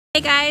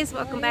Hey guys,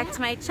 welcome back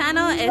to my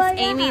channel. It's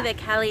Amy the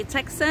Cali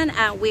Texan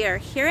and we are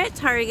here at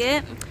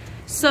Target.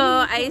 So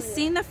I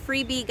seen the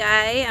freebie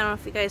guy. I don't know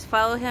if you guys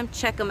follow him.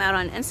 Check him out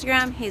on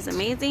Instagram. He's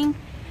amazing.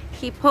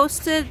 He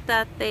posted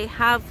that they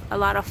have a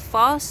lot of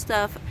fall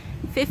stuff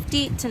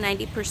 50 to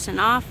 90%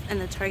 off in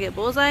the Target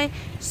Bullseye.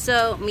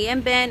 So me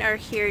and Ben are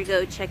here to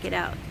go check it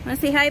out.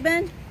 Want to say hi,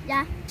 Ben?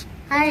 Yeah.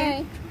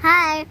 Hi.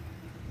 Hi.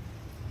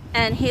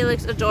 And he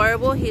looks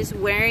adorable. He's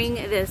wearing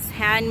this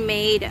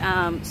handmade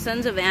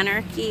Sons of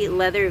Anarchy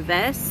leather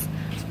vest.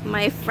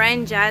 My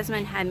friend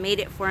Jasmine had made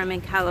it for him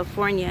in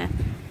California.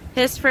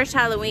 His first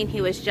Halloween,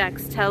 he was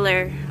Jax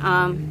Teller.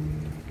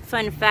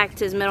 Fun fact,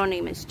 his middle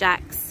name is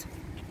Jax,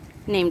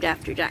 named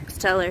after Jax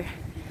Teller.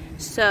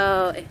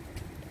 So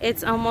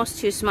it's almost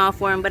too small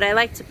for him, but I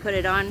like to put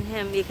it on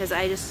him because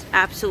I just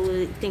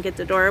absolutely think it's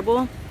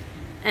adorable.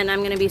 And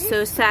I'm gonna be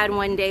so sad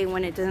one day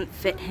when it doesn't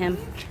fit him.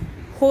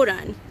 Hold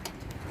on.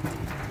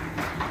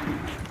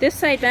 This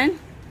side, Ben.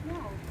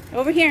 No.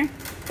 Over here.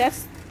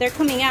 They're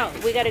coming out.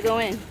 We gotta go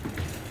in.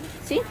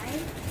 See?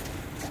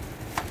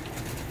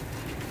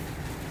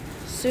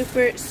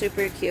 Super,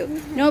 super cute.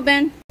 No,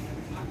 Ben.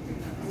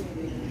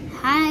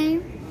 Hi.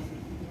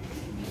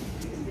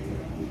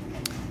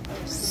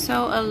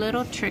 So a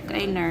little trick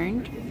I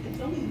learned.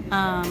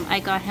 I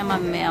got him a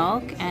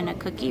milk and a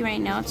cookie right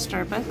now at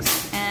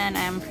Starbucks, and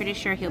I'm pretty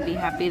sure he'll be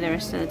happy the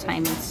rest of the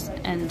time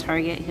in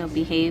Target. He'll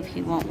behave.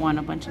 He won't want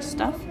a bunch of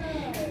stuff.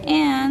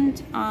 And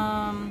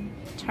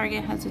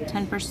Target has a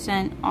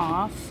 10%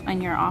 off on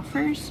your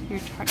offers, your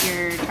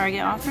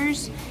Target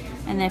offers,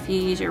 and if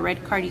you use your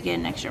red card you get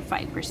an extra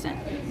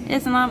 5%.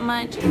 It's not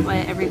much,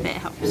 but every bit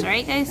helps.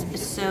 Alright guys,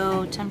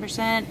 so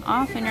 10%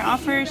 off in your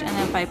offers and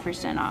then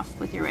 5% off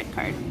with your red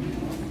card.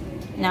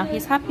 Now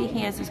he's happy.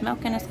 He has his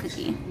milk and his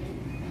cookie.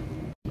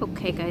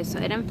 Okay guys, so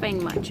I didn't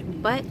find much,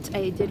 but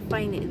I did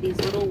find these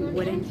little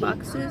wooden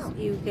boxes.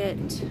 You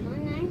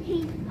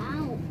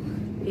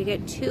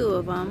get 2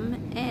 of them,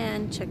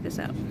 and check this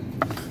out.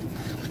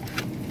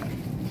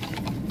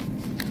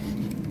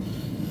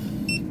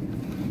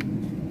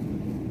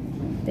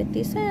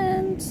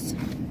 $0.50.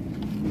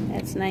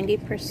 That's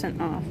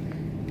 90% off.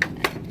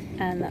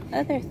 And the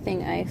other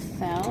thing I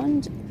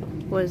found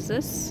was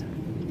this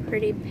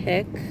pretty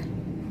pick.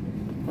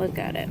 Look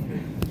at it.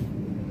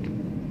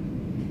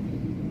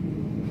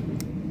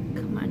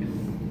 Come on.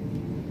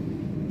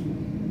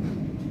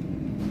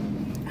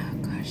 Oh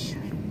gosh.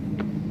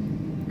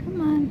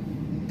 Come on.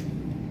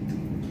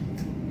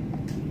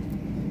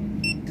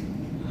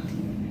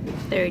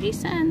 30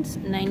 cents,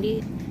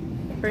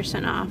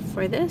 90% off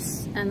for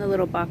this and the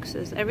little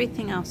boxes.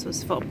 Everything else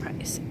was full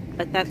price,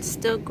 but that's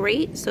still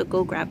great, so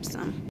go grab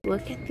some.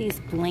 Look at these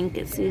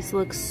blankets. These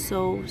look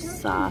so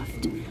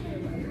soft.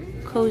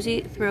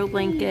 Cozy throw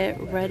blanket,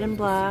 red and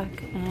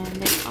black, and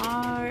they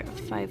are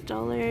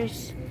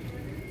 $5.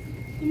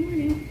 Good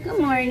morning. Good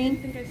morning. I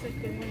think I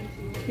said good morning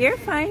to you. You're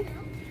fine.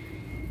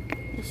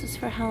 This is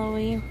for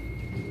Halloween.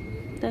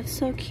 That's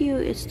so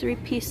cute. It's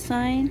 3-piece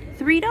sign.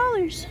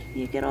 $3.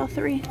 You get all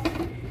 3.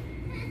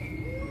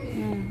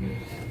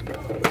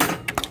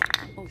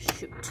 Oh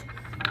shoot.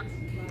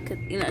 Good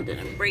thing that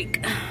didn't break.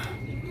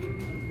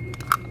 And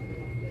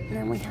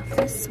then we have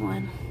this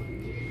one.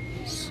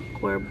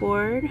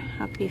 Scoreboard.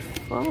 Happy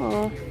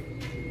Fall.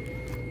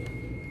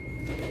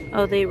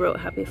 Oh, they wrote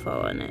Happy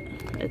Fall on it.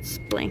 It's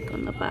blank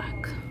on the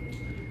back.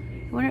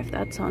 I wonder if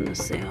that's on the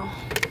sale.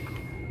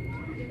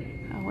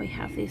 Oh, we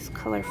have these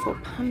colorful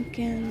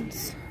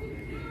pumpkins.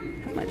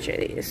 How much are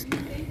these?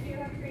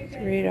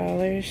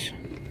 $3.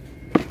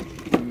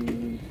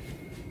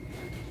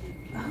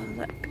 Oh,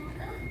 look.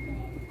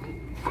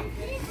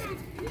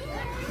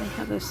 They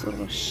have this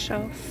little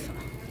shelf.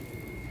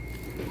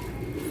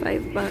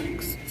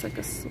 $5. It's like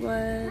a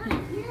sled.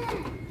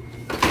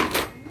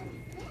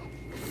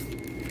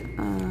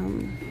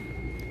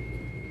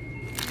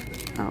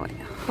 Oh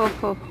wait, ho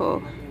ho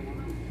ho.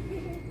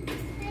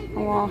 A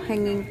wall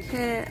hanging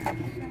kit.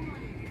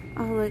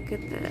 Oh, look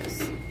at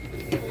this.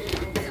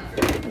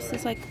 This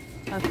is like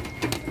I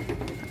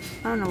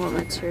don't know what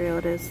material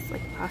it is. It's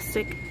like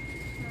plastic.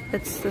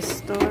 It's the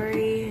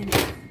story.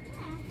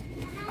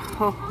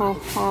 Ho ho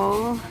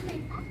ho.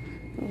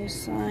 Little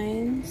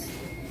signs.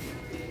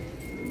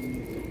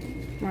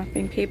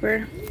 Wrapping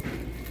paper.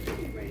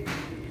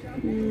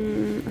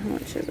 How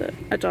much is it?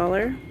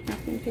 $1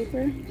 wrapping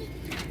paper.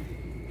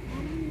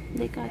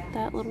 They got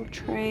that little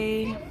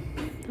tray,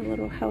 the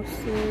little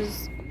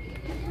houses.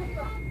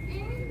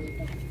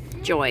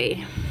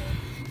 Joy.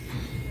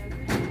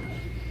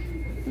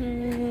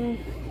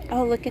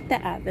 Oh, look at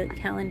the advent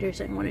calendars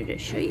I wanted to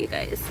show you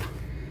guys.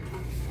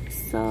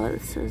 So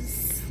it says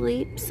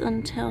sleeps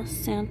until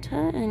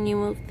Santa, and you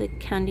move the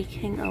candy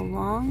king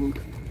along.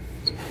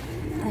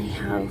 I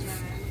have,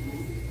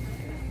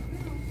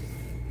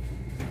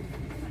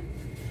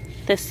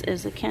 this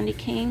is a candy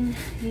cane.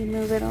 You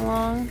move it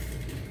along.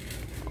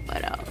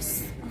 What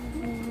else?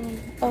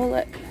 Oh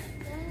look,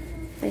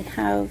 they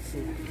have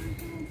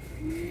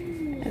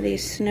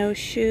these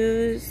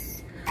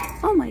snowshoes.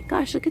 Oh my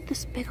gosh, look at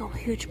this big old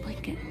huge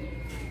blanket.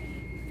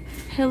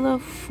 pillow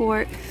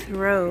fort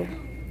throw.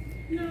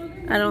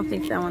 I don't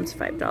think that one's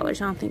 $5. I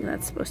don't think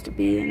that's supposed to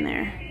be in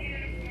there.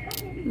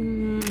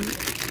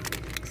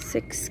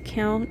 6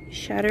 count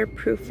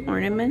shatterproof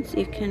ornaments.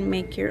 You can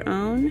make your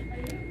own.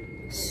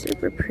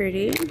 Super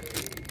pretty.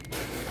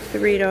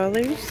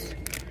 $3.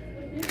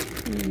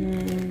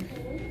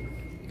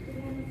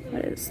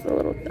 What is the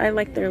little, I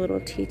like their little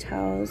tea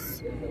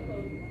towels.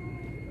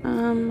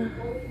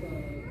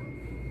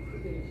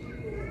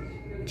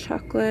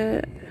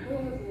 Chocolate.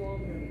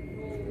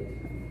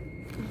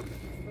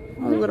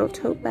 Oh, little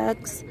tote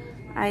bags.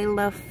 I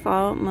love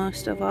fall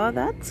most of all.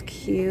 That's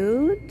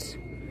cute.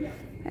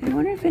 I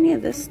wonder if any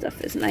of this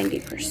stuff is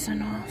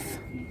 90% off.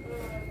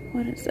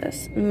 What is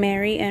this?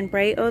 Merry and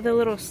Bright. Oh, the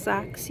little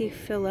socks you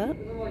fill up.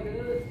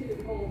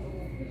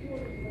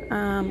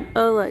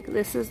 Oh look,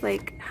 this is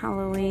like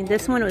Halloween.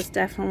 This one was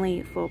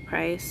definitely full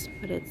price,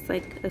 but it's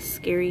like a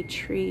scary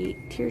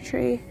tier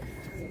tray.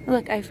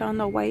 Look, I found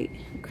the white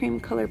cream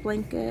color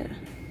blanket.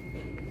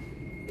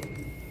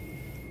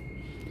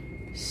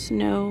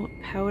 Snow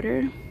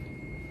powder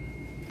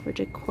for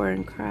decor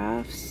and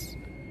crafts.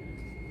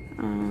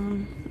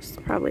 It's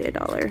probably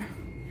 $1.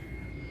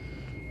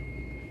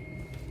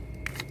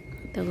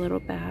 The little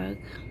bag,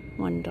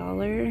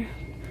 $1.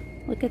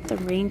 Look at the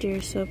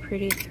reindeer, so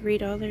pretty,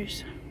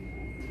 $3.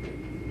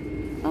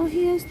 Oh,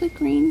 he has the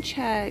green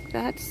check.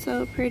 That's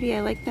so pretty.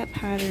 I like that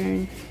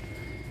pattern.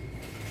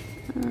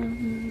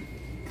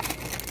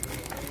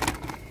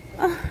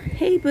 Oh,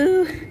 hey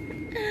Boo.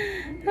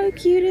 How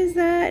cute is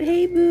that?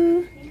 Hey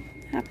Boo.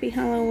 Happy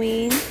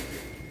Halloween.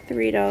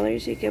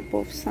 $3. You get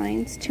both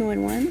signs, 2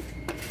 in 1.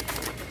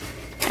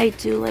 I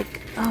do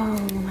like, oh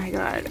my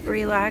god.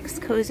 Relax,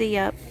 cozy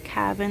up,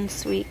 cabin,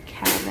 sweet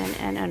cabin,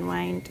 and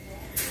unwind.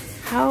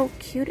 How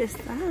cute is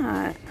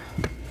that?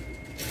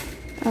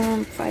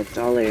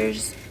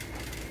 $5.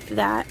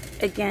 That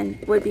again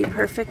would be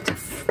perfect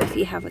if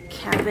you have a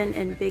cabin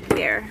in Big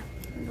Bear.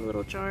 The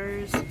little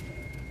jars.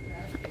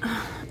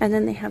 And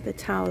then they have the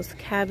towels.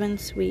 Cabin,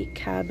 sweet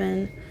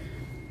cabin.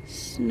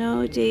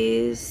 Snow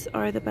days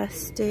are the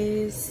best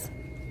days.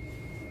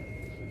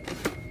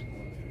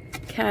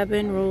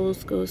 Cabin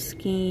rules, go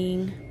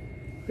skiing.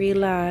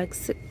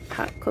 Relax,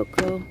 hot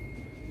cocoa.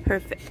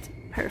 Perfect.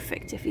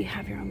 Perfect if you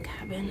have your own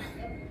cabin.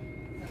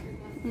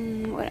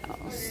 What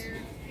else?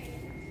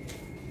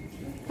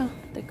 Oh,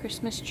 the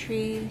Christmas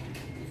tree.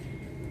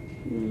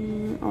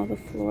 All the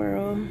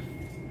floral.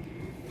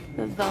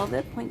 The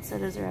velvet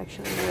poinsettias are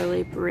actually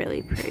really,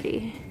 really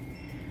pretty.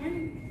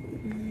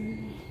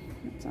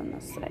 What's on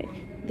this side?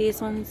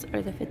 These ones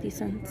are the 50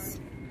 cents.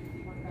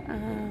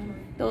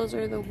 Those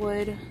are the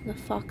wood, the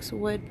fox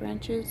wood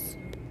branches.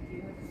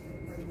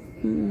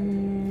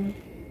 The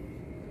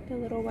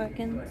little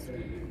wagons.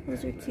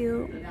 Those are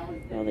cute.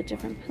 All the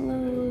different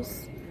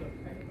pillows.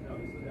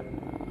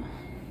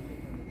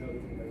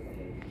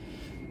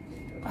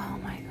 Oh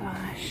my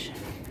gosh.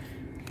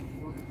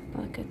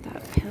 Look at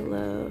that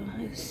pillow.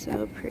 It's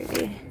so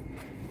pretty.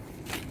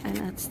 And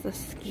that's the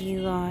Ski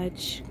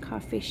Lodge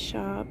coffee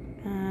shop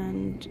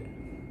and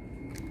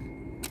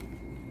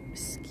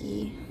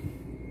ski.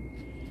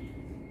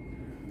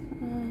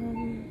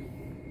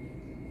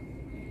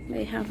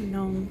 They have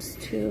gnomes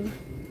too.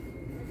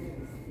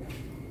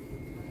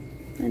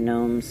 The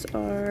gnomes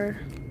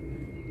are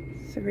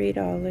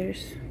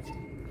 $3.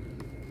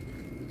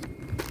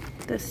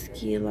 The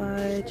Ski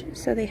Lodge.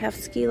 So they have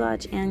Ski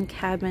Lodge and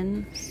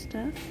cabin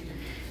stuff.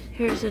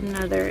 Here's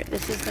another.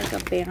 This is like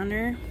a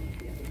banner.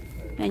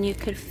 And you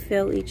could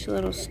fill each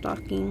little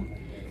stocking.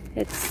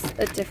 It's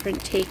a different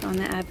take on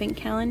the advent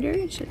calendar.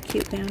 It's a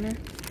cute banner.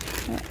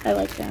 I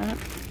like that.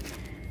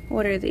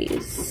 What are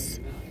these?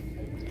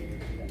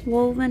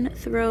 Woven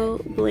throw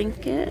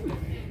blanket.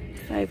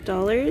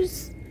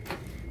 $5.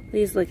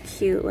 These look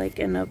cute, like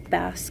in a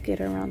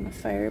basket around the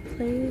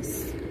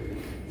fireplace.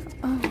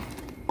 Oh.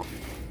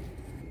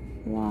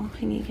 Wall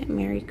hanging at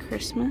Merry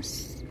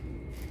Christmas.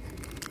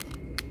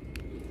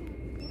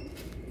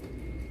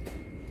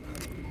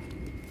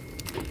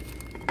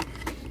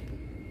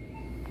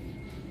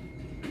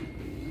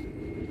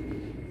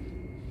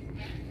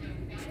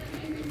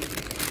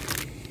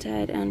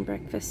 Dead and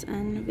breakfast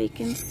and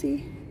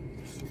vacancy.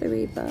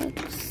 $3.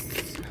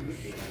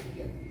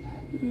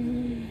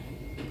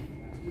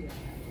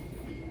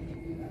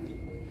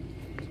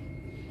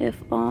 If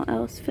all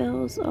else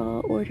fails,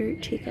 I'll order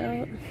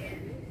takeout.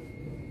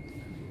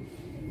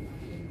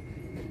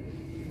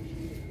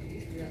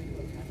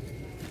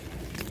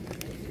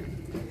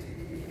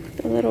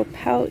 The little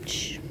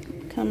pouch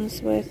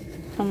comes with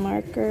a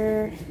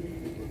marker.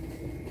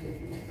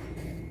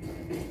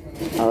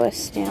 Oh, a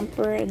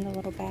stamper in the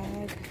little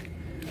bag.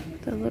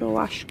 The little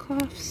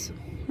washcloths.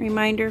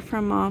 Reminder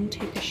from mom,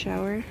 take a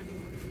shower.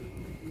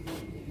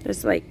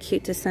 It's like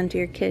cute to send to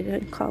your kid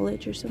in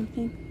college or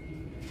something.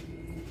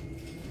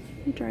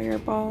 Dryer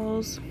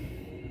balls.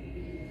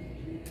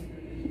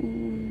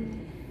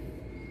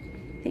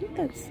 I think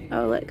that's,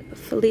 oh look,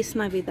 Feliz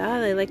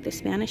Navidad. I like the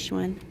Spanish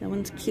one. That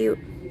one's cute.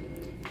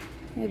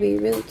 That'd be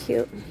really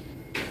cute.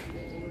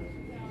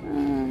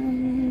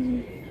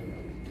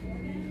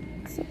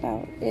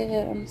 about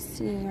it I'm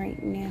seeing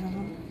right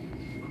now.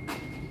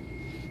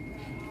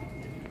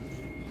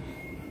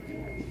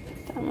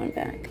 Put that one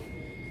back.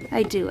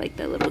 I do like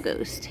the little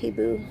ghost. Hey,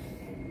 boo.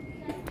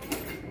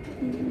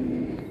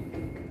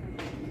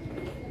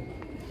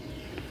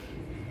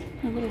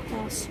 The little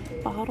glass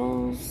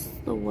bottles,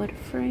 the wood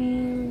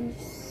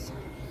frames.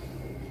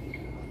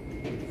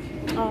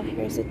 Oh,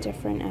 here's a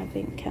different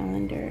advent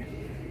calendar.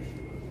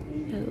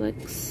 It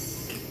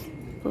looks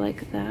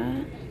like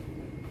that.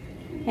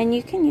 And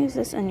you can use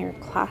this in your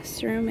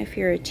classroom if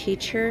you're a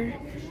teacher.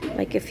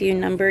 Like if you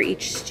number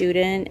each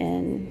student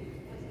in,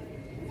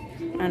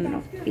 I don't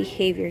know,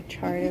 behavior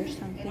chart or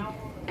something.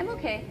 I'm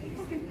okay.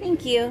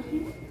 Thank you.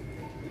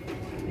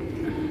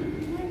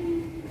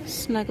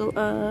 Snuggle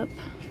up.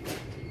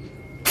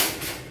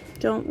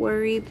 Don't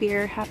worry, be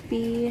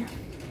happy.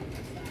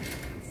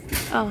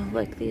 Oh,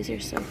 look, these are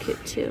so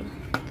cute too.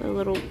 The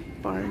little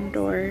barn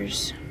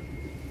doors.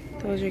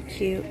 Those are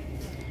cute.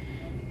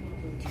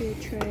 Tea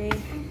tray.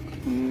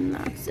 And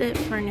that's it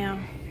for now.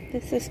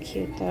 This is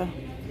cute though.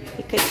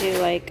 You could do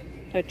like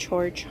a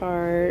chore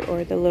chart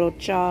or the little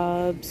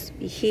jobs,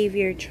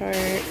 behavior chart.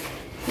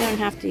 You don't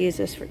have to use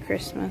this for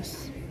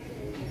Christmas.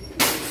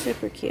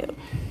 Super cute.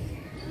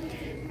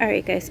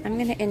 Alright guys, I'm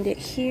going to end it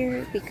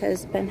here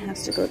because Ben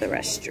has to go to the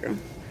restroom.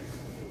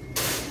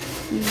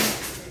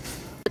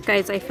 Look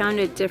guys, I found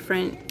a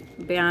different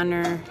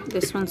banner.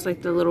 This one's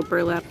like the little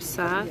burlap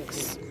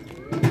sacks.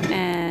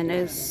 And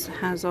it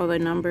has all the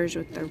numbers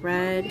with the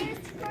red.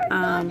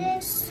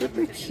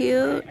 Super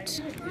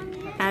cute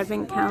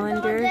advent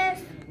calendar.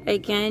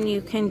 Again,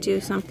 you can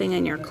do something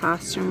in your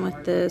classroom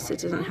with this. It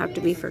doesn't have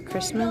to be for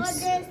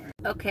Christmas.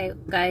 Okay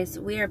guys,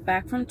 we are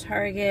back from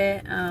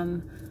Target.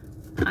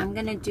 I'm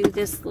gonna do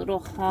this little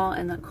haul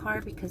in the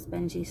car because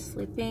Benji's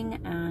sleeping,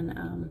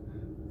 and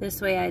this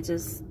way I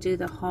just do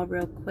the haul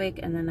real quick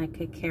and then I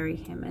could carry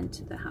him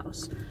into the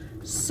house.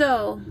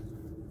 So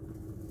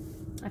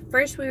at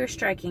first we were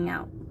striking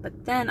out,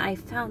 but then I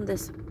found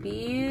this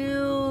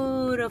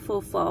beautiful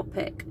fall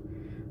pick,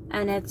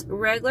 and it's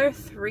regular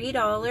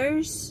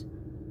 $3.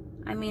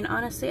 I mean,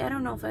 honestly, I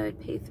don't know if I would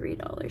pay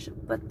 $3,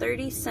 but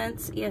 30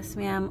 cents, yes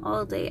ma'am,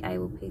 all day I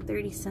will pay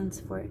 30 cents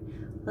for it.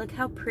 Look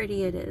how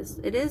pretty it is.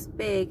 It is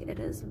big. It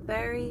is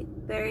very,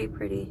 very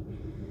pretty.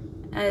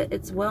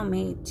 It's well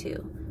made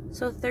too.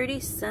 So 30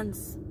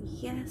 cents,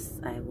 yes,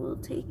 I will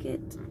take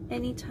it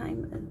any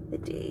time of the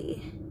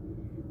day.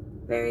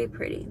 Very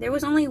pretty. There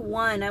was only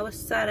one. I was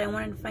sad. I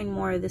wanted to find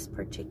more of this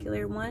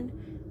particular one,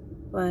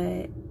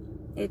 but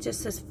it just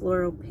says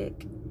floral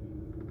pick.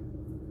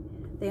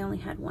 They only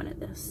had one of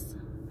this.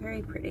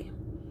 Very pretty.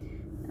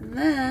 And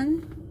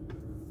then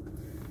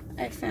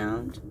I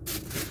found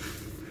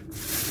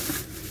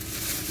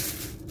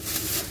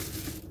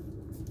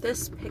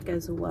this pick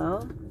as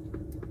well.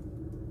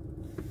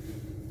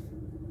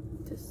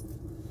 Just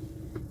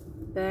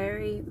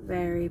very,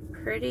 very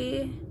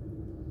pretty.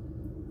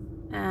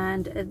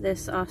 And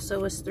this also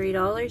was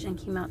 $3 and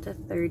came out to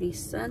 30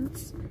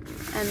 cents.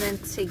 And then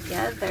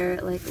together,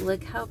 like,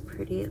 look how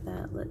pretty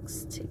that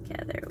looks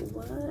together.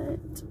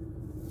 What?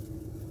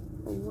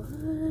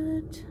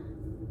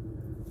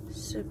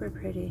 Super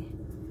pretty.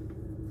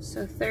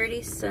 So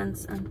 30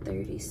 cents and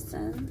 30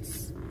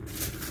 cents.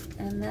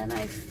 And then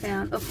I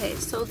found, okay,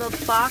 so the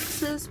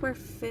boxes were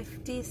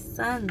 50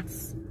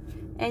 cents.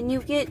 And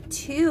you get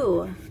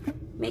two,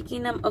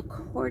 making them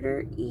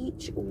 $1/4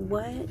 each.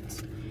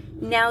 What?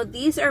 Now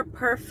these are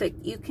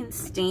perfect. You can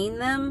stain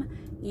them.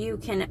 You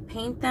can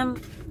paint them.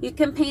 You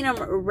can paint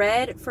them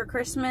red for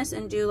Christmas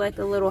and do like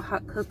a little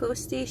hot cocoa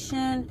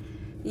station.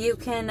 You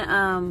can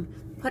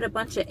put a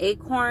bunch of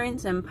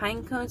acorns and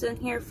pine cones in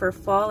here for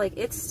fall. Like,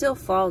 it's still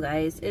fall,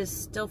 guys. It's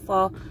still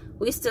fall.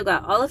 We still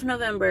got all of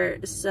November.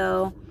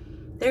 So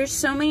there's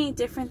so many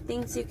different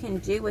things you can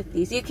do with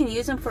these. You can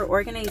use them for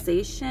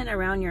organization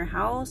around your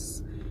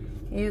house.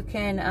 You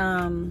can,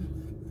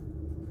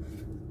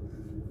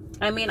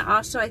 I mean,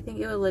 also, I think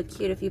it would look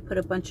cute if you put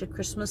a bunch of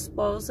Christmas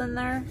balls in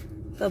there.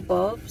 The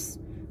bulbs.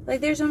 Like,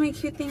 there's so many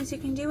cute things you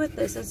can do with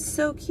this. It's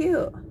so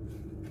cute.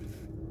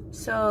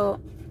 So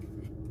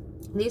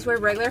these were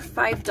regular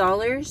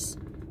 $5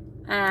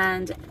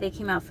 and they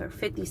came out for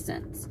 50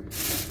 cents.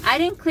 I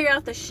didn't clear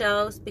out the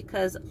shelves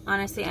because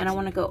honestly I don't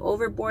want to go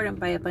overboard and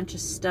buy a bunch of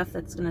stuff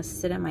that's gonna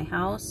sit in my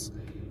house.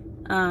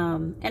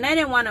 And I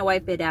didn't want to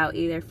wipe it out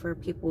either for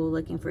people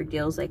looking for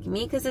deals like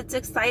me, because it's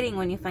exciting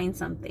when you find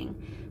something.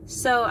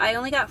 So I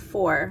only got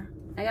 4.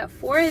 I got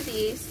 4 of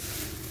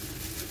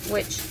these,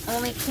 which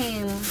only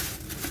came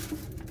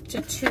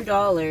to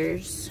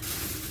 $2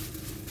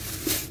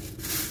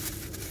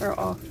 for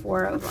all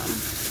 4 of them.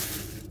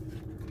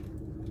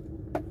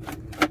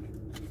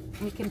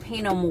 You can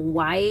paint them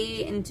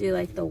white and do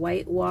like the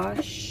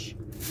whitewash.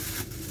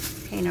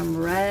 Paint them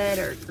red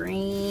or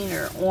green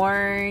or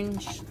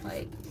orange.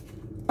 Like,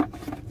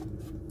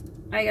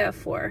 I got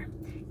 4.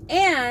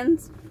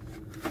 And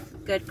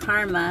good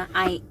karma,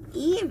 I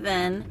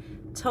even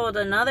told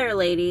another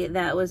lady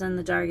that was in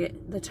the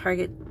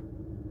Target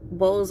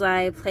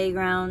bullseye,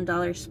 playground,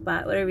 dollar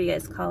spot, whatever you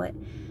guys call it.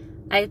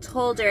 I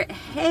told her,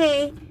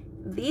 hey,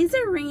 these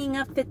are ringing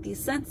up 50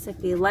 cents.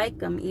 If you like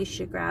them, you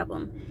should grab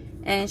them.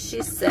 And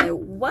she said,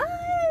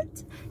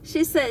 what?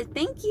 She said,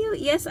 thank you.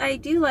 Yes, I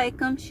do like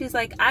them. She's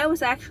like, I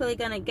was actually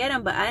going to get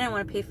them, but I didn't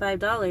want to pay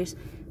 $5.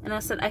 And I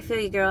said, I feel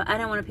you, girl. I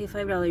don't want to pay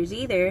 $5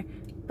 either,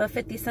 but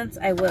 50 cents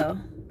I will.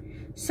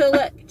 So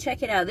look,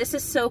 check it out. This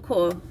is so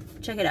cool.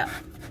 Check it out.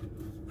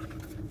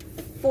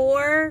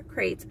 4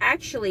 crates,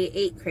 actually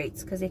 8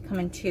 crates, because they come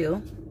in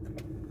 2.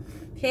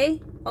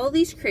 Okay, all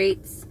these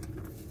crates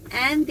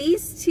and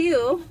these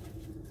 2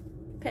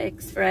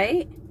 picks,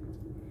 right?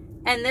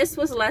 And this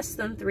was less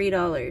than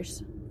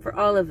 $3 for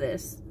all of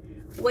this,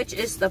 which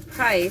is the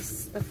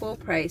price, the full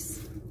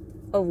price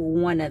of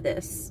one of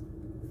this.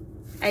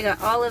 I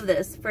got all of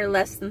this for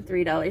less than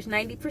 $3,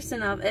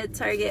 90% off at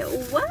Target.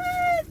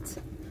 What?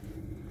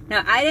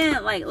 Now, I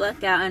didn't like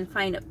look out and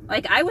find it.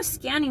 Like, I was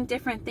scanning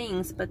different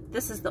things, but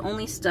this is the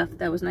only stuff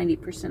that was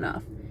 90%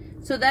 off.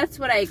 So that's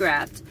what I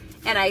grabbed.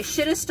 And I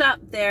should have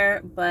stopped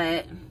there,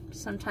 but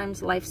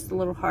sometimes life's a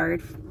little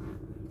hard.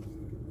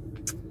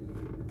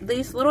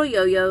 These little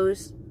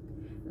yo-yos,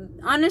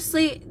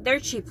 honestly, they're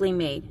cheaply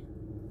made.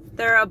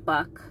 They're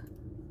 $1.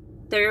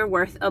 They're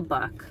worth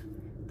 $1.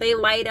 They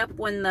light up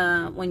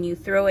when you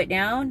throw it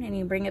down and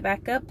you bring it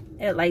back up,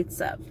 it lights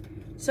up.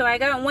 So I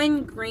got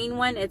one green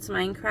one. It's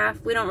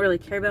Minecraft. We don't really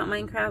care about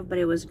Minecraft, but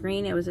it was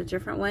green. It was a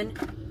different one.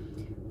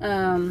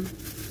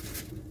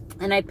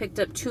 And I picked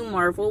up 2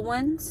 Marvel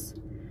ones.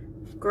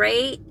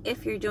 Great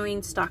if you're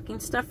doing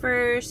stocking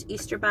stuffers,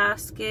 Easter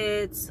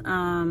baskets,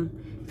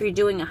 if you're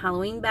doing a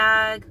Halloween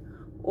bag,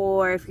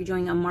 or if you're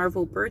doing a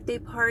Marvel birthday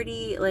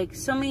party, like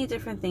so many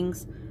different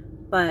things.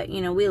 But,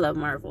 you know, we love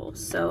Marvel.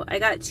 So I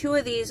got 2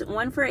 of these,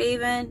 one for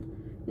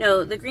Avon.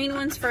 No, the green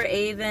one's for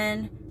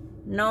Avon.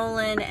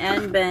 Nolan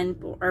and Ben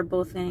are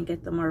both going to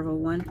get the Marvel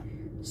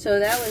one. So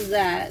that was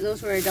that.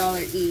 Those were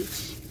 $1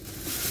 each.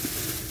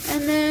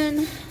 And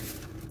then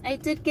I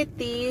did get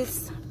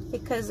these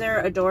because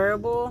they're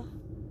adorable.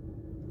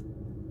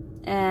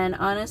 And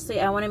honestly,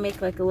 I want to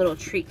make like a little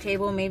treat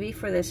table maybe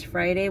for this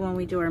Friday when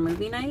we do our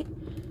movie night.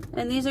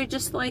 And these are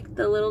just like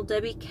the little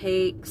Debbie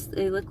cakes.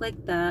 They look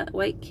like that.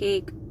 White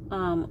cake,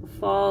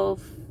 fall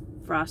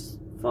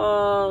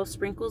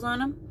sprinkles on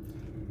them.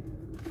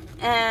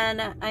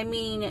 And I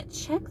mean,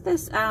 check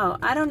this out.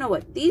 I don't know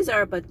what these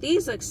are, but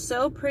these look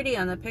so pretty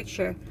on the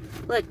picture.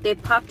 Look, they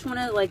popped one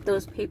of like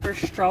those paper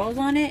straws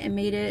on it and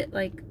made it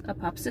like a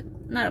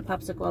popsicle, not a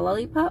popsicle, a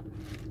lollipop.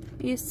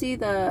 You see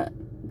the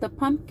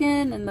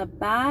pumpkin and the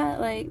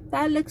bat, like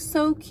that looks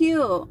so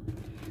cute.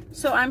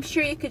 So I'm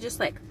sure you could just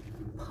like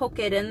poke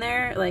it in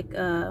there, like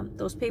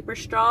those paper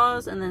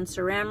straws, and then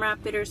saran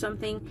wrap it or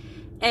something,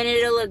 and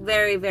it'll look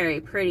very,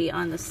 very pretty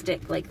on the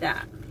stick like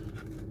that.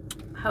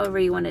 However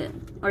you want it.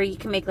 Or you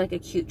can make like a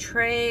cute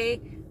tray,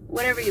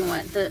 whatever you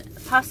want. The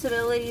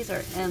possibilities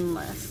are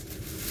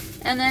endless.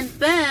 And then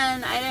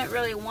Ben, I didn't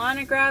really want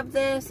to grab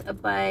this,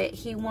 but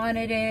he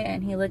wanted it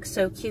and he looks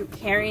so cute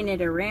carrying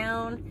it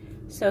around.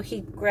 So he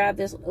grabbed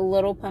this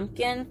little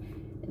pumpkin.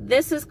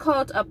 This is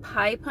called a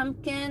pie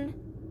pumpkin.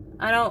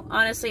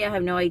 Honestly, I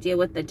have no idea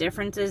what the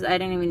difference is. I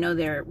didn't even know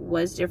there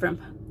was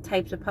different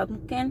types of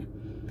pumpkin.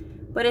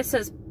 But it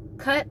says,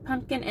 cut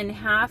pumpkin in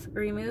half,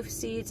 remove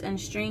seeds and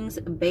strings,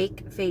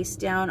 bake face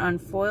down on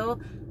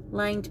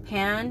foil-lined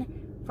pan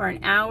for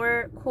an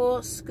hour,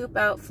 cool, scoop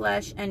out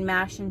flesh and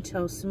mash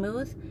until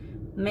smooth.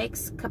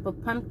 Mix cup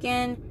of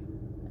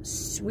pumpkin,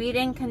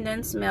 sweeten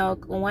condensed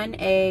milk, 1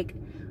 egg,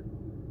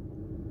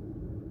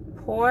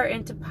 pour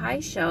into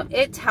pie shell.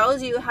 It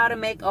tells you how to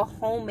make a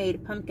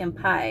homemade pumpkin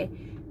pie.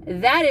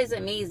 That is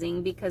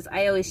amazing because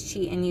I always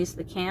cheat and use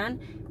the can.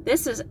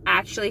 This is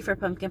actually for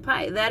pumpkin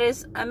pie. That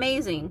is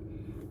amazing.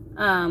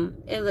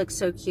 It looks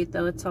so cute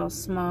though. It's all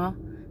small.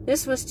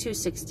 This was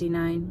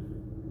 $2.69.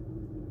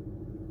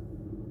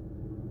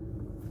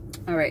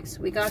 All right,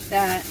 so we got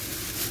that,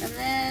 and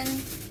then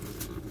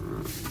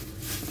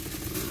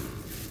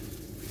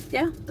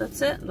yeah,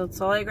 that's it. That's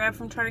all I grabbed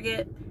from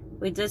Target.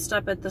 We did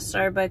stop at the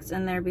Starbucks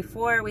in there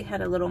before. We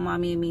had a little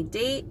mommy and me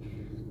date,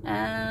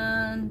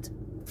 and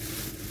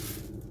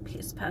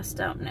he's passed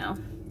out now.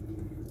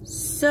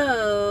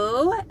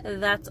 So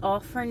that's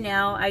all for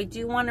now. I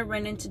do want to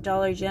run into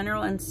Dollar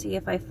General and see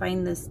if I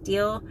find this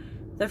deal.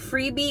 The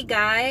freebie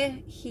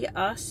guy, he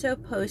also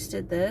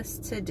posted this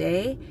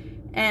today,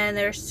 and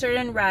there's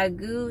certain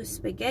ragu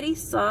spaghetti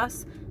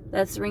sauce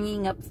that's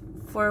ringing up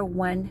for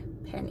 1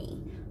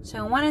 penny. So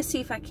I want to see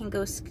if I can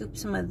go scoop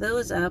some of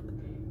those up.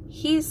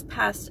 He's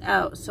passed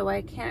out, so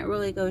I can't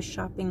really go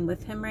shopping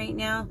with him right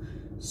now.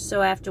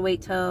 So I have to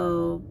wait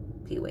till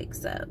he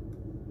wakes up.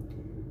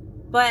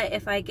 But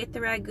if I get the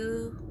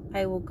ragu,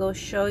 I will go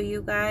show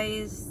you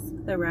guys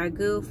the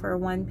ragu for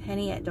 1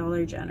 penny at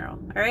Dollar General.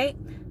 All right?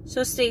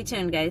 So stay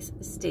tuned, guys.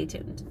 Stay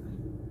tuned.